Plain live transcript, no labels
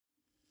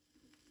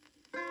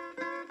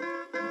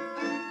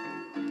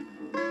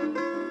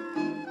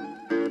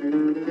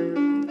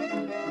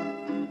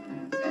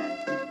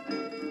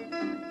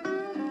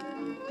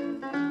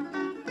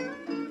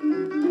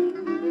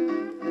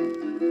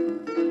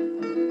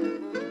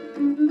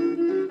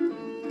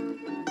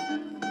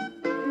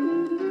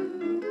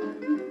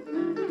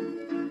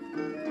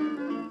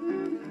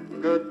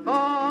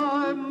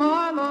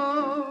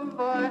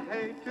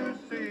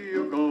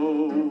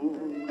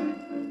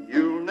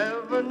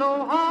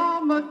how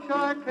much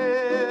I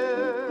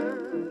care.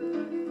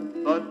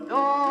 But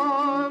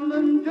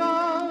darling,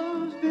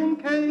 just in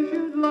case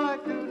you'd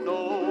like to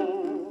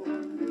know,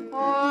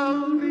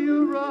 I'll be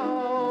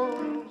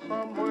around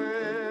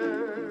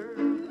somewhere.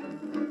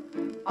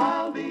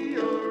 I'll be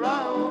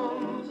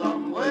around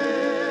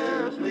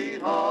somewhere,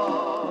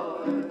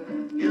 sweetheart.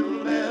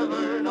 You'll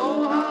never know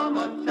how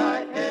much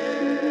I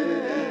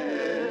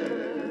care.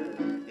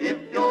 If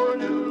your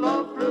new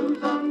love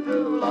proves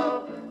untrue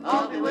love,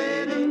 I'll be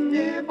waiting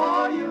here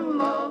for you,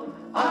 love.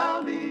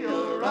 I'll be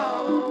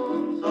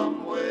around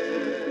somewhere.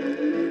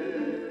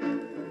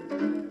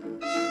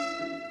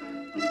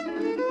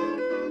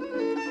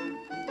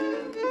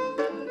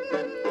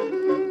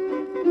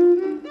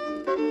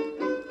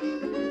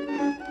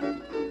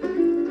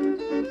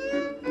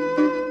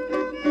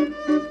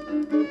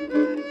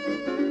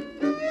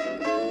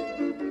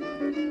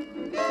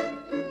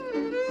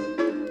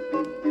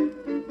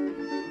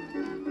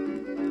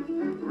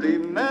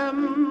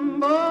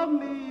 Remember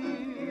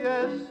me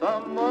as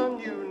someone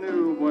you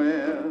knew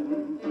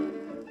when